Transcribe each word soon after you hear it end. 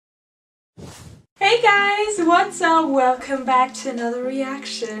Hey guys, what's up? Welcome back to another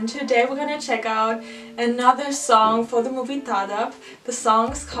reaction. Today we're gonna check out another song for the movie Tadap. The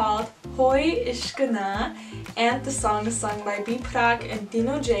song is called Hoye Ishq Na, and the song is sung by Praak and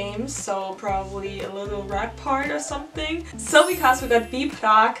Dino James, so probably a little rap part or something. So because we got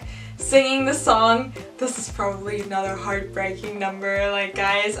Praak singing the song, this is probably another heartbreaking number. Like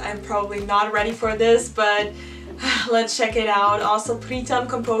guys, I'm probably not ready for this, but let's check it out. Also, Pritam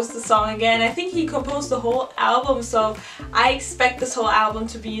composed the song again. I think he composed the whole album, so I expect this whole album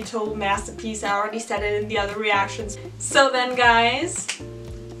to be a total masterpiece. I already said it in the other reactions. So then guys,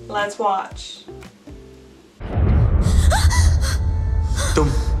 let's watch.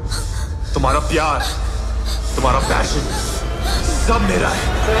 तुम्हारा प्यार, तुम्हारा passion, सब मेरा है.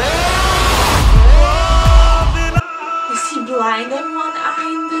 Is he blind on one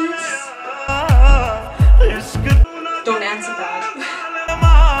eye in this? Don't answer that.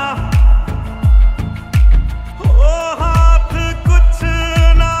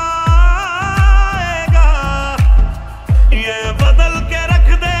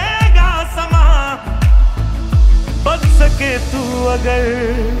 बच सके तू अगर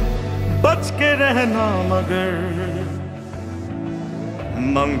बच के रहना मगर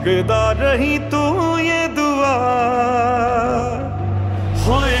मंगदा रही तू ये दुआ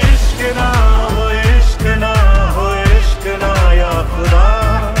होए इश्क ना होए इश्क ना होए इश्क ना या खुदा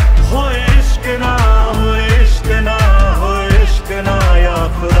होए इश्क ना होए इश्क ना होए इश्क ना या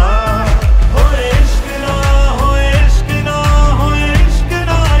खुदा होए इश्क ना होए इश्क ना होए इश्क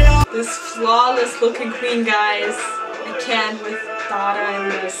ना या. This flawless looking queen, guys. I can't with Dada in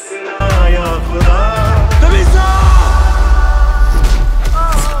this.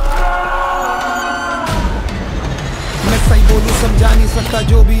 मैं सही बोलूं समझा नहीं सकता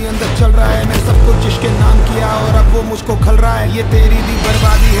जो भी अंदर चल रहा है. मैं सब कुछ जिसके नाम किया और अब वो मुझको खल रहा है. ये तेरी दी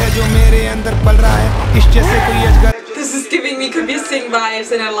बर्बादी है जो मेरे अंदर पल रहा है. इस जैसे कोई अजगर. This is giving me Kabir Singh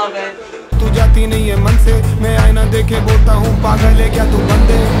vibes and I love it. तू जाती नहीं है मन से. मैं आईना देखे बोलता हूँ पागल है क्या तू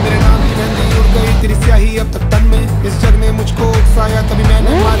बंदे. मेरे नाम की मेहंदी उड़ गई तेरी स्याही अब तक तन में. इस जग ने मुझको उकसाया तभी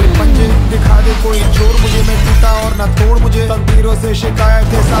मैंने मारे पंजे. दिखा दे कोई जोर मुझे. मैं टूटा और ना तोड़ मुझे. तकदीरों से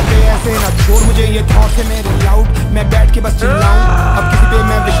शिकायत है साथे ऐसे ना छोड़ मुझे. ये थॉट है मेरे लाउड. मैं बैठ के बस चिल्लाऊं. अब किसी पे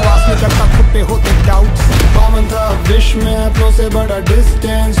मैं विश्वास नहीं करता खुद पे होते डाउट्स. कॉमन था विश में अपनों से बड़ा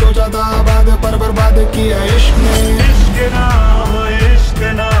डिस्टेंस. सोचा था आबाद पर बर्बाद किया इश्क ने. इश्क ना हो इश्क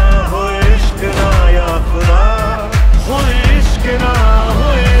ना हो इश्क ना या खुदा होए इश्क ना हो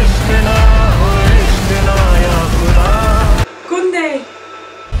इश्क ना हो इश्क ना या खुदा. Kunde.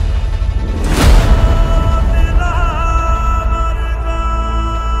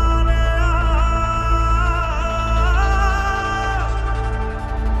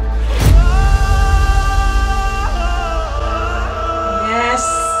 Yes,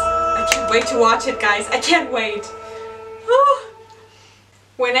 I can't wait to watch it, guys. I can't wait. Whew.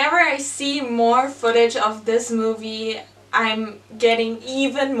 Whenever I see more footage of this movie, I'm getting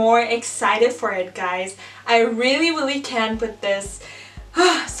even more excited for it, guys. I really can't with this.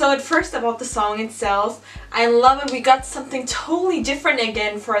 So at first, about the song itself, I love it. We got something totally different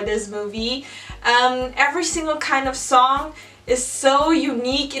again for this movie. Every single kind of song is so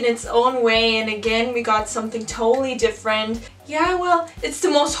unique in its own way, and again we got something totally different. Yeah, well, it's the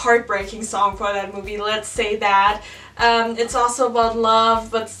most heartbreaking song for that movie, let's say that. It's also about love,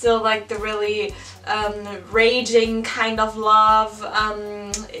 but still like the really raging kind of love.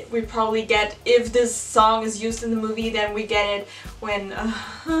 We probably get, if this song is used in the movie, then we get it when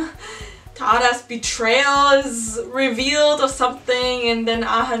Tada's betrayal is revealed or something, and then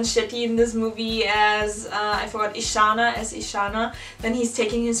Ahan Shetty in this movie as, I forgot, Ishana, then he's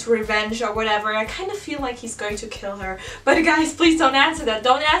taking his revenge or whatever. I kind of feel like he's going to kill her. But guys, please don't answer that,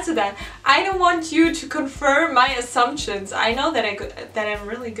 don't answer that. I don't want you to confirm my assumptions. I know that I'm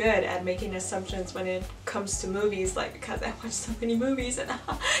really good at making assumptions when it comes to movies, like because I watch so many movies and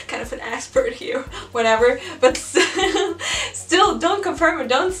I'm kind of an expert here, whatever. But still, don't confirm it,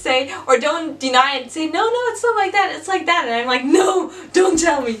 don't say, or don't deny it and say, no, it's not like that, it's like that. And I'm like, no, don't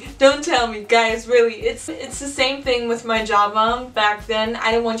tell me, guys, really. It's the same thing with my Java back then.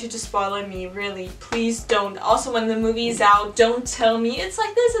 I don't want you to spoil me, really, please don't. Also, when the movie is out, don't tell me it's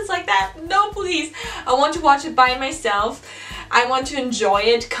like this, it's like that. No, please. I want to watch it by myself. I want to enjoy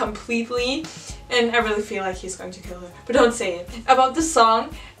it completely, and I really feel like he's going to kill her. But don't say it. About the song,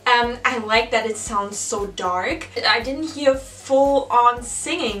 I like that it sounds so dark. I didn't hear full-on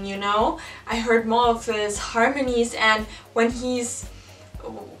singing, you know? I heard more of his harmonies, and when he's,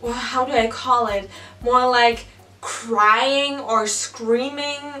 how do I call it? More like crying or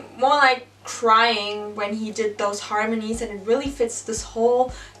screaming, more like crying when he did those harmonies, and it really fits this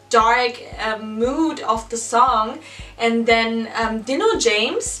whole dark mood of the song. And then Dino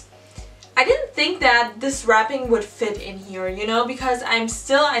James, I didn't think that this rapping would fit in here, you know, because I'm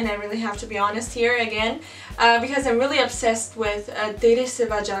still, and I really have to be honest here again, because I'm really obsessed with Tere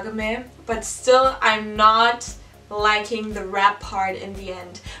Siva Jag Mein, but still I'm not liking the rap part in the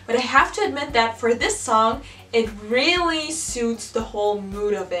end. But I have to admit that for this song, it really suits the whole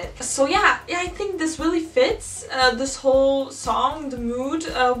mood of it. So yeah, I think this really fits this whole song, the mood,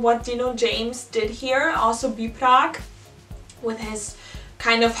 what Dino James did here. Also Praak with his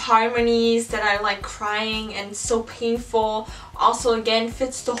kind of harmonies that are like crying and so painful, also again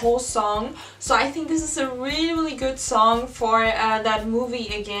fits the whole song. So I think this is a really good song for that movie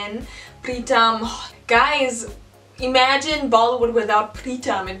again. Pritam, guys, imagine Bollywood without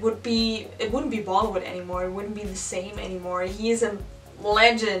Pritam. It wouldn't be Bollywood anymore. It wouldn't be the same anymore. He is a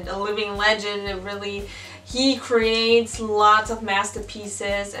legend, a living legend. He creates lots of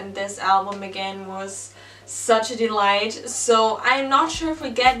masterpieces, and this album again was such a delight. So I'm not sure if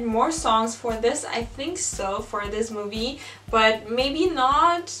we get more songs for this. I think so, for this movie, but maybe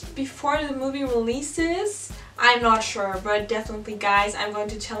not before the movie releases. I'm not sure, but definitely guys, I'm going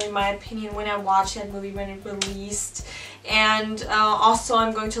to tell you my opinion when I watch that movie when it released. And also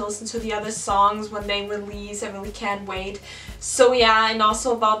I'm going to listen to the other songs when they release. I really can't wait. So yeah, and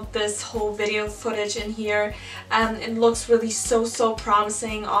also about this whole video footage in here, it looks really so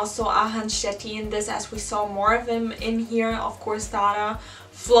promising. Also Ahan Shetty in this, as we saw more of him in here. Of course Tadap,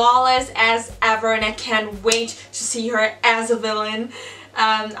 flawless as ever, and I can't wait to see her as a villain.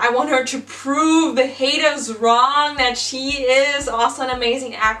 I want her to prove the haters wrong, that she is also an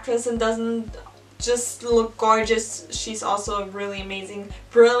amazing actress and doesn't just look gorgeous. She's also a really amazing,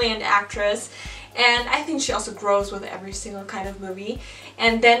 brilliant actress. And I think she also grows with every single kind of movie.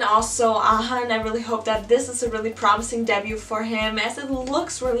 And then also Ahan, I really hope that this is a really promising debut for him, as it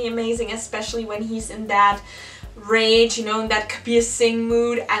looks really amazing, especially when he's in that rage, you know, in that Kabir Singh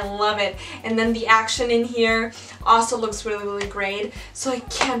mood. I love it. And then the action in here also looks really great. So I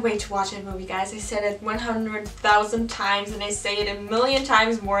can't wait to watch that movie, guys. I said it 100,000 times and I say it a million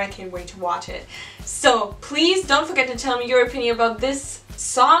times more. I can't wait to watch it. So please don't forget to tell me your opinion about this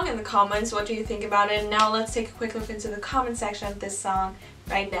song in the comments. What do you think about it? Now let's take a quick look into the comment section of this song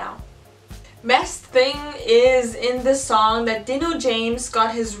right now. Best thing is in this song that Dino James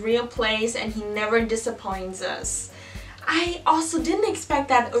got his real place and he never disappoints us. I also didn't expect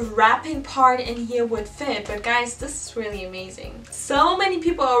that a rapping part in here would fit, but guys, this is really amazing. So many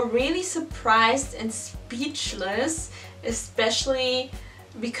people are really surprised and speechless, especially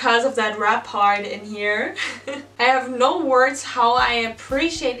because of that rap part in here. I have no words how I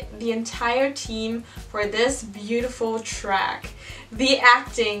appreciate the entire team for this beautiful track. The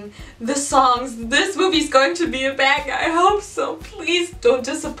acting, the songs, this movie's going to be a banger. I hope so. Please don't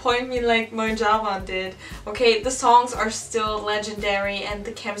disappoint me like Marjawan did. Okay, the songs are still legendary and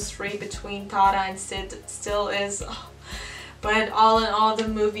the chemistry between Tara and Sid still is. Oh. But all in all, the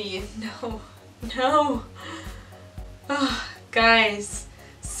movie, no. Oh, guys.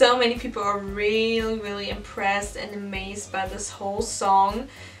 So many people are really impressed and amazed by this whole song.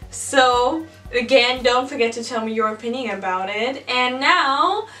 So again, don't forget to tell me your opinion about it. And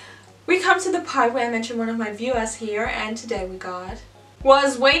now we come to the part where I mentioned one of my viewers here, and today we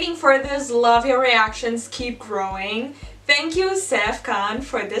was waiting for this. Love your reactions, keep growing. Thank you Saif Khan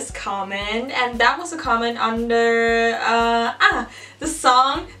for this comment, and that was a comment under the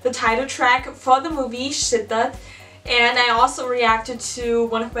song, the title track for the movie Shittat. And I also reacted to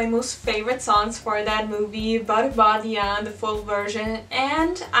one of my most favorite songs for that movie, Barbadiyan, the full version,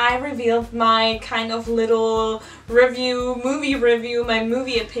 and I revealed my kind of little movie review, my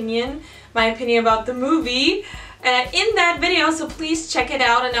movie opinion, my opinion about the movie in that video, so please check it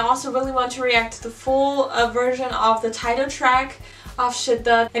out. And I also really want to react to the full version of the title track of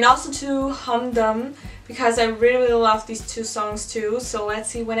Shittat and also to Humdum, because I really love these two songs too. So let's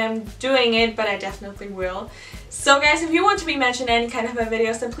see when I'm doing it, but I definitely will. So guys, if you want to be mentioned in any kind of my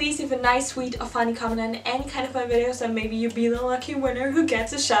videos, then please leave a nice, sweet or funny comment on any kind of my videos, and maybe you'll be the lucky winner who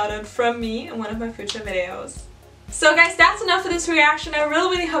gets a shout out from me in one of my future videos. So guys, that's enough for this reaction. I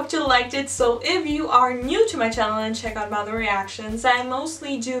really hope you liked it. So if you are new to my channel and check out my other reactions, I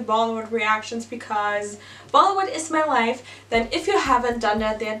mostly do Bollywood reactions because Bollywood is my life. Then if you haven't done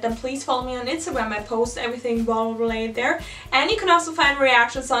that yet, then please follow me on Instagram. I post everything Bollywood related there. And you can also find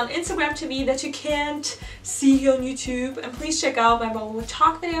reactions on Instagram TV that you can't see here on YouTube. And please check out my Bollywood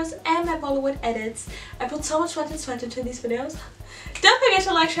talk videos and my Bollywood edits. I put so much sweat into these videos. Don't forget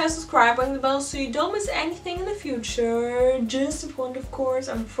to like, share, subscribe, ring the bell so you don't miss anything in the future. Just a point, of course.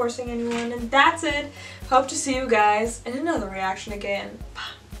 I'm forcing anyone. And that's it. Hope to see you guys in another reaction again. Bye.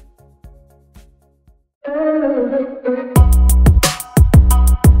 Thank you.